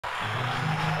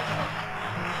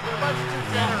much too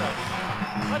generous.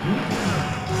 Much too generous.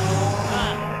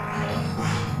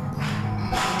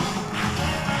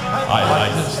 I'd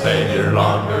like to stay here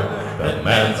longer than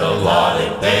man's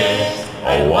allotted days.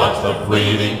 Oh, watch the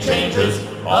fleeting changes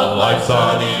of life's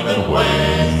uneven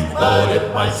ways. But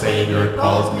if my Savior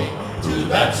calls me to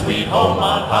that sweet home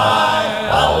on high,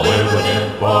 I'll live with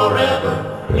Him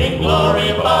forever, in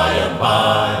glory by and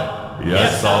by.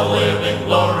 Yes, I'll live in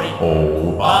glory,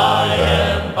 oh, by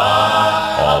and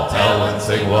by. I'll tell and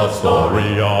sing love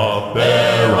story up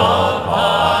there on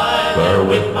high, there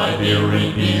with my dear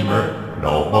Redeemer,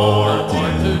 no more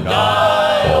to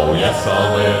die. Oh, yes,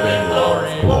 I'll live in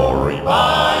glory, glory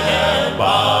by and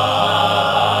by.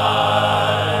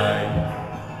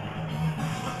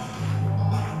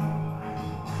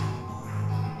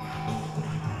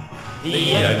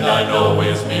 The end I know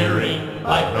is nearing,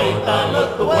 by faith I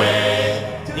look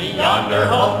away to yonder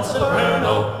home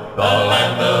supernal, the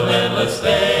land of endless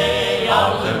day.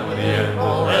 I'll live with the end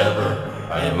forever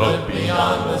and look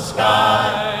beyond the sky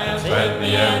and spend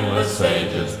the endless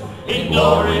ages in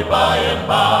glory by and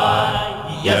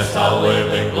by. Yes, I'll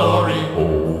live in glory,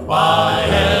 oh, by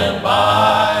and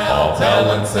by. I'll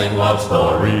tell and sing love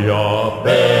story up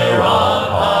there on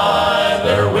high,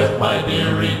 there with my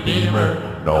dear Redeemer,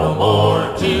 no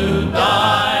more to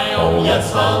die. Oh,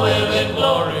 yes, I'll live in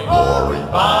glory, glory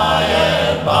by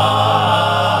and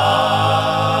by.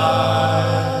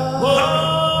 Whoa.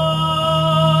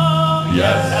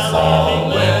 Yes, I'll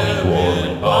live in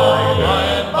glory by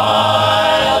and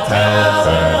by. I'll tell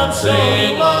and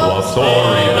sing love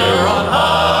story there on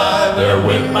high, there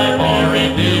with my dear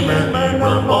Redeemer,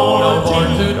 no more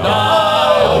to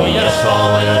die. Oh, yes,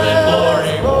 I'll live in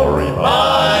glory, glory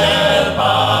by and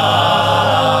by.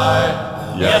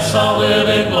 Yes, I'll live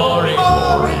in glory,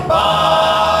 glory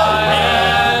by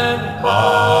and by.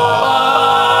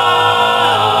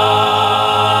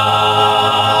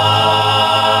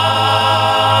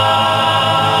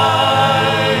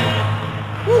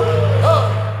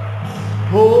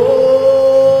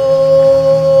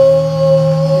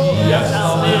 Oh, yes,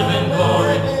 I'll live in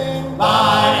glory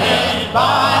by and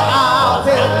by. I'll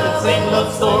tell and sing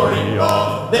love story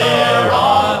up there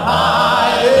on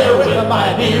high, there with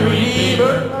my dear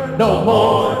Redeemer, no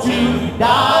more to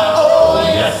die. Oh,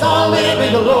 yes, I'll live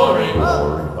in glory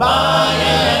by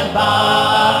and by.